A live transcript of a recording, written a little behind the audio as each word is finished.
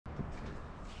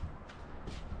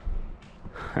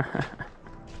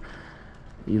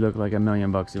You look like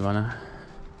 $1,000,000, Ivana.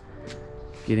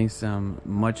 Getting some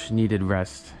much needed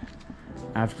rest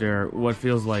after what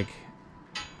feels like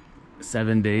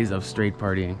 7 days of straight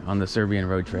partying on the Serbian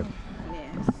road trip.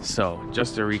 Yes. So,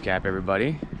 just to recap,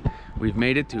 everybody, we've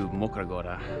made it to Mokra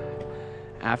Gora.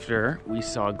 After we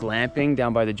saw glamping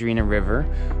down by the Drina River,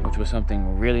 which was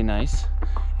something really nice,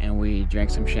 and we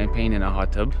drank some champagne in a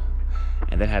hot tub,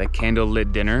 and then had a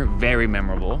candle-lit dinner, very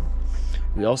memorable.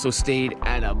 We also stayed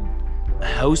at a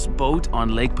houseboat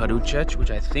on Lake Parucec, which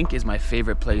I think is my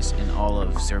favorite place in all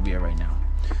of Serbia right now.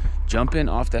 Jumping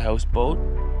off the houseboat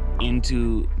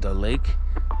into the lake,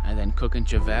 and then cooking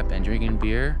cevap and drinking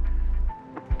beer.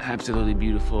 Absolutely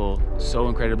beautiful, so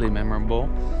incredibly memorable.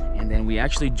 And then we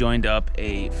actually joined up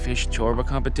a fish chorba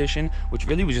competition, which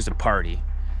really was just a party,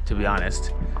 to be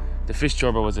honest. The fish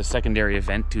chorba was a secondary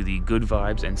event to the good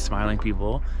vibes and smiling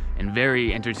people and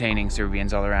very entertaining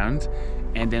Serbians all around.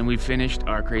 And then we finished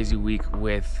our crazy week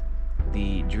with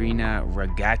the Drina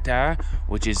Regatta,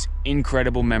 which is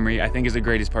incredible memory. I think is the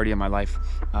greatest party of my life.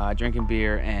 Drinking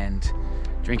beer and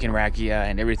drinking rakia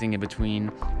and everything in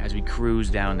between as we cruise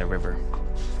down the river.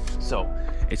 So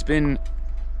it's been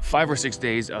 5 or 6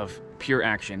 days of pure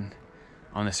action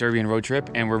on the Serbian road trip,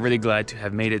 and we're really glad to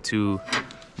have made it to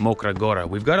Mokra Gora.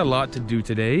 We've got a lot to do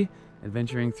today,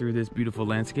 adventuring through this beautiful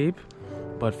landscape.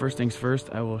 But first things first,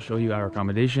 I will show you our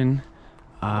accommodation.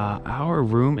 Our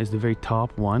room is the very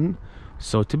top one.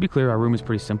 So to be clear, our room is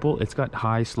pretty simple. It's got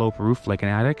high slope roof like an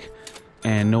attic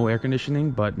and no air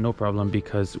conditioning, but no problem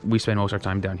because we spend most of our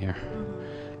time down here.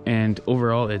 And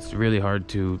overall, it's really hard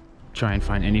to try and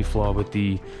find any flaw with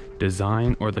the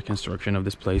design or the construction of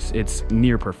this place. It's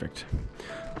near perfect.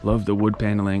 Love the wood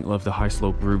paneling, love the high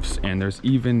slope roofs, and there's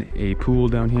even a pool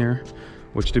down here,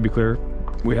 which to be clear,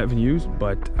 we haven't used,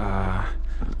 but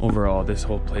overall, this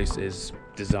whole place is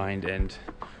designed and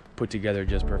put together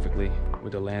just perfectly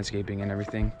with the landscaping and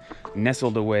everything.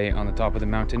 Nestled away on the top of the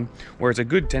mountain, where it's a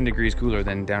good 10 degrees cooler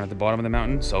than down at the bottom of the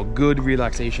mountain. So good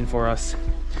relaxation for us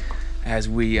as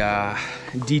we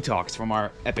detox from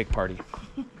our epic party.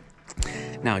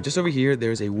 Now, just over here,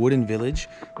 there's a wooden village,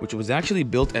 which was actually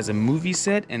built as a movie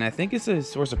set, and I think it's a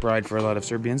source of pride for a lot of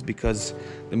Serbians because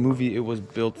the movie it was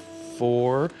built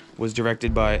for was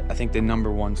directed by, I think, the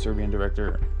 #1 Serbian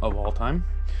director of all time.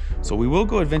 So we will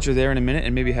go adventure there in a minute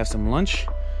and maybe have some lunch.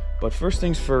 But first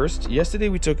things first, yesterday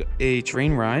we took a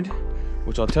train ride,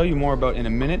 which I'll tell you more about in a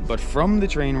minute. But from the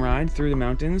train ride through the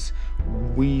mountains,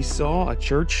 we saw a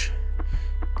church.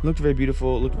 Looked very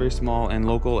beautiful, looked very small and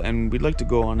local, and we'd like to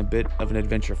go on a bit of an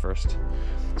adventure first.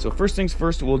 So first things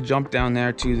first, we'll jump down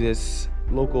there to this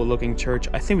local looking church.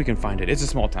 I think we can find it. It's a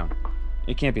small town.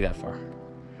 It can't be that far.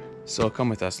 So come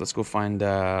with us. Let's go find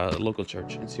a local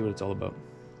church and see what it's all about.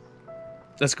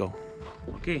 Let's go.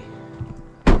 Okay.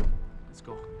 Let's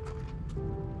go.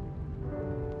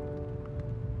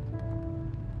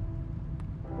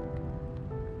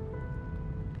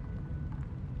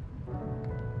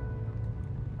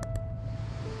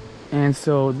 And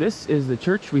so this is the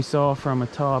church we saw from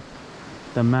atop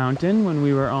the mountain when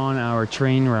we were on our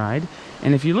train ride.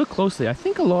 And if you look closely, I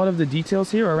think a lot of the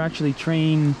details here are actually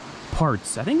train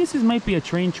parts. I think this might be a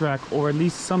train track or at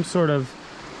least some sort of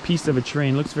piece of a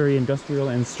train. Looks very industrial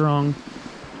and strong.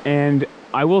 And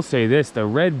I will say this, the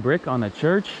red brick on the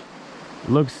church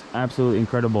looks absolutely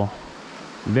incredible.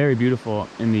 Very beautiful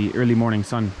in the early morning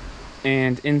sun.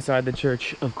 And inside the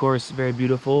church, of course, very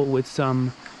beautiful with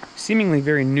some seemingly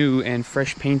very new and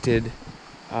fresh painted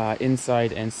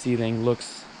inside and ceiling.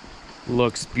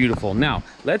 Looks beautiful. Now,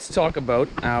 let's talk about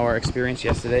our experience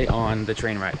yesterday on the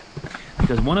train ride.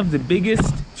 Because one of the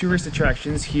biggest tourist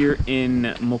attractions here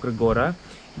in Mokra Gora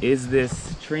is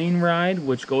this train ride,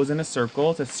 which goes in a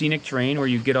circle. It's a scenic train where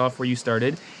you get off where you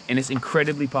started, and it's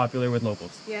incredibly popular with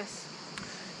locals. Yes.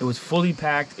 It was fully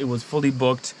packed, it was fully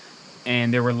booked,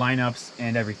 and there were lineups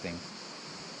and everything.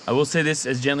 I will say this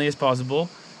as gently as possible.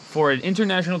 For an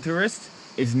international tourist,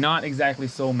 it's not exactly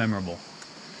so memorable.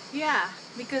 Yeah,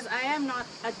 because I am not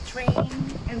a train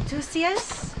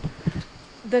enthusiast.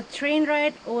 The train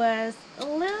ride was a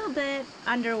little bit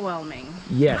underwhelming.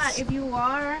 Yes. But if you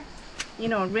are, you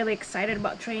know, really excited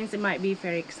about trains, it might be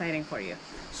very exciting for you.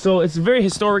 So it's a very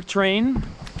historic train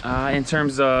in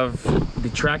terms of the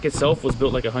track itself was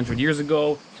built like 100 years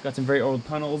ago. It's got some very old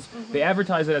tunnels. They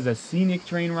advertise it as a scenic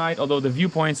train ride, although the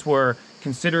viewpoints were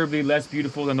considerably less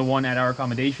beautiful than the one at our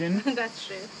accommodation. That's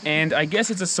true. And I guess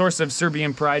it's a source of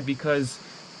Serbian pride because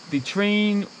the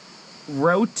train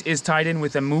route is tied in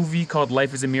with a movie called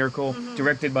Life is a Miracle,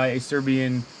 directed by a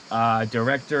Serbian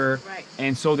director. Right.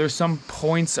 And so there's some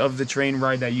points of the train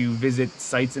ride that you visit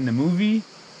sites in the movie.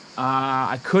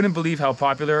 I couldn't believe how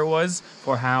popular it was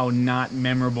for how not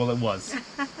memorable it was.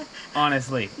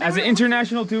 Honestly, as an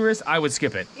international tourist, I would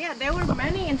skip it. Yeah, there were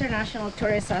many international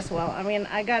tourists as well. I mean,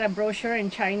 I got a brochure in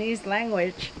Chinese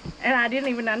language and I didn't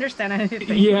even understand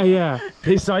anything. Yeah.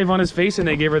 They saw Ivana's face and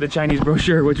they gave her the Chinese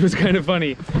brochure, which was kind of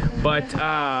funny. But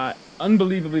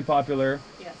unbelievably popular.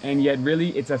 Yes. And yet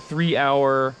really, it's a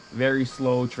 3-hour, very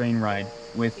slow train ride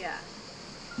with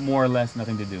more or less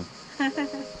nothing to do.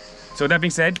 So that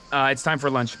being said, it's time for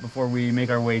lunch before we make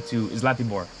our way to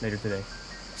Zlatibor later today.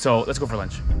 So let's go for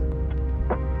lunch.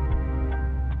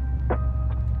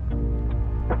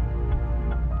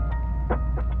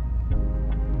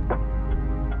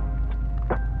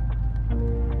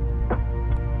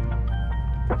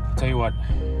 Tell you what,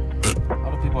 a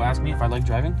lot of people ask me if I like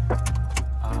driving.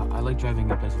 I like driving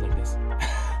in places like this.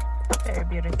 Very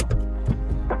beautiful.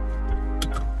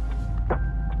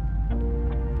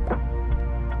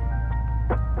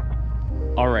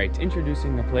 All right,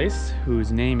 introducing a place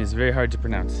whose name is very hard to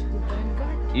pronounce.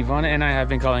 Ivana and I have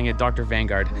been calling it Dr.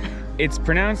 Vanguard. It's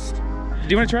pronounced, do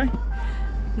you want to try?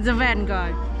 The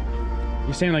Vanguard.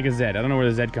 You're saying like a Z. I don't know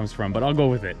where the Z comes from, but I'll go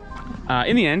with it.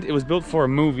 In the end, it was built for a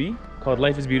movie called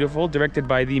Life is Beautiful, directed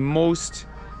by the most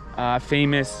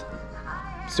famous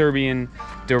Serbian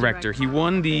director. He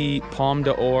won the Palme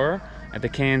d'Or at the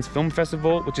Cannes Film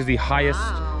Festival, which is the highest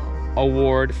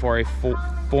award for a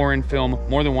foreign film,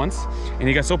 more than once. And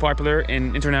he got so popular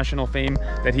in international fame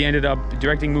that he ended up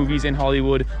directing movies in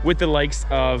Hollywood with the likes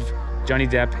of Johnny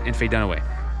Depp and Faye Dunaway.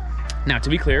 Now, to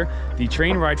be clear, the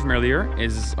train ride from earlier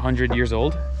is 100 years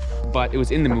old, but it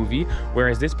was in the movie,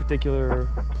 whereas this particular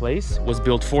place was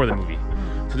built for the movie.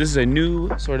 So this is a new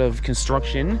sort of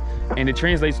construction, and it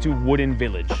translates to wooden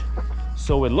village.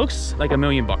 So it looks like $1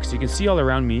 million bucks. You can see all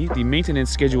around me, the maintenance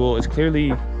schedule is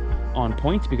clearly on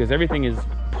point because everything is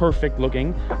perfect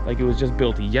looking, like it was just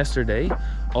built yesterday.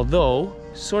 Although,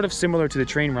 sort of similar to the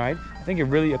train ride, I think it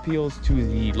really appeals to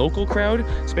the local crowd,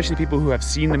 especially people who have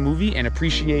seen the movie and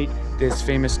appreciate this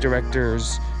famous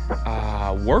director's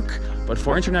work. But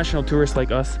for international tourists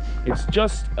like us, it's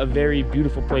just a very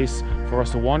beautiful place for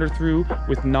us to wander through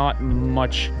with not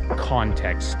much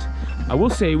context. I will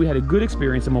say we had a good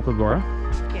experience in Mokra Gora.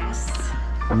 Yes.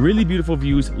 Really beautiful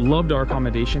views, loved our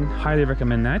accommodation, highly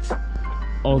recommend that.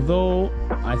 Although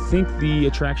I think the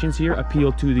attractions here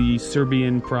appeal to the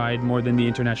Serbian pride more than the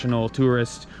international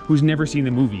tourist who's never seen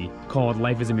the movie called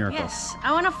Life is a Miracle. Yes,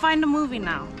 I want to find the movie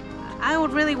now. I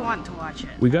would really want to watch it.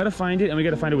 We gotta find it, and we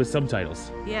gotta find it with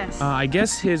subtitles. Yes. I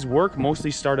guess his work mostly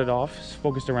started off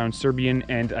focused around Serbian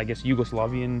and I guess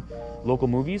Yugoslavian local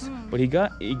movies, but he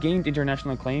gained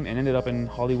international acclaim and ended up in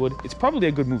Hollywood. It's probably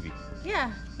a good movie.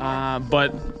 Yeah.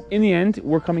 But in the end,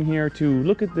 we're coming here to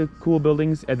look at the cool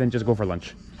buildings and then just go for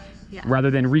lunch. Yeah.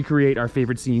 Rather than recreate our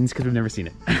favorite scenes because we've never seen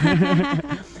it.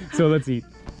 So let's eat.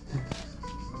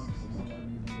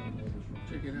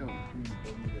 Check it out.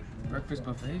 Breakfast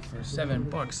buffet for $7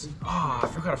 bucks. Oh, I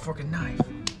forgot a fork and knife.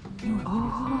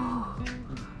 Oh,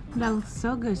 that looks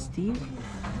so good, Steve.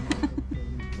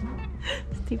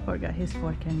 Steve forgot his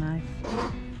fork and knife.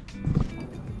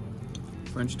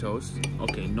 French toast.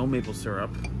 Okay, no maple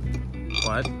syrup,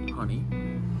 but honey.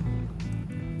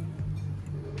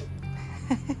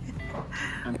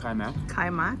 And kaimak.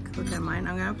 Kaimak. Look at mine.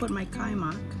 I'm gonna put my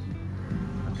kaimak.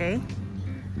 Okay.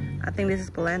 I think this is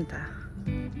polenta.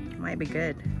 Might be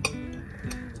good.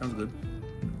 Sounds good.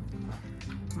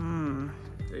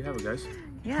 There you have it, guys.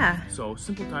 Yeah. So,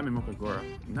 simple time in Mokra Gora.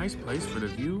 Nice place for the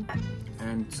view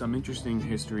and some interesting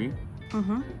history.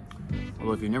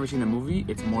 Although if you've never seen the movie,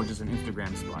 it's more just an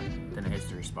Instagram spot than a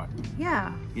history spot.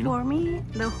 Yeah. You know? For me,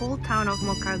 the whole town of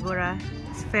Mokra Gora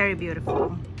is very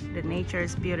beautiful. The nature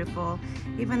is beautiful.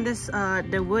 Even this,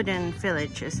 the wooden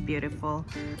village is beautiful.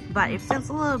 But it feels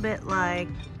a little bit like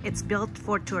it's built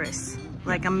for tourists.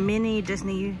 Like a mini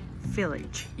Disney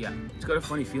village. Yeah, it's got a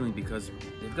funny feeling because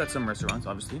they've got some restaurants,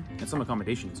 obviously, and some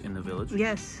accommodations in the village.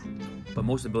 Yes. But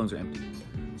most of the buildings are empty.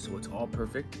 So it's all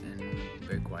perfect and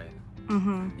very quiet.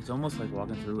 It's almost like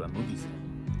walking through a movie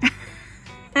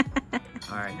set.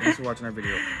 Alright, thanks for watching our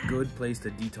video. Good place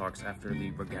to detox after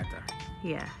the regatta.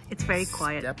 Yeah, it's very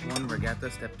quiet. Step 1, regatta.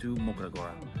 Step 2, Mokra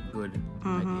Gora. Good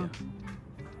idea.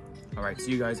 Alright,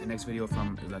 see you guys in the next video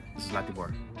from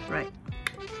Zlatibor. Right.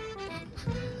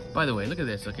 By the way, look at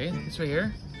this, okay? This right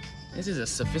here. This is a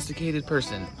sophisticated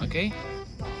person, okay?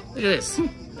 Look at this. Look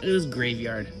at this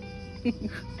graveyard.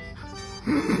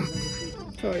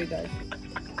 Sorry, guys.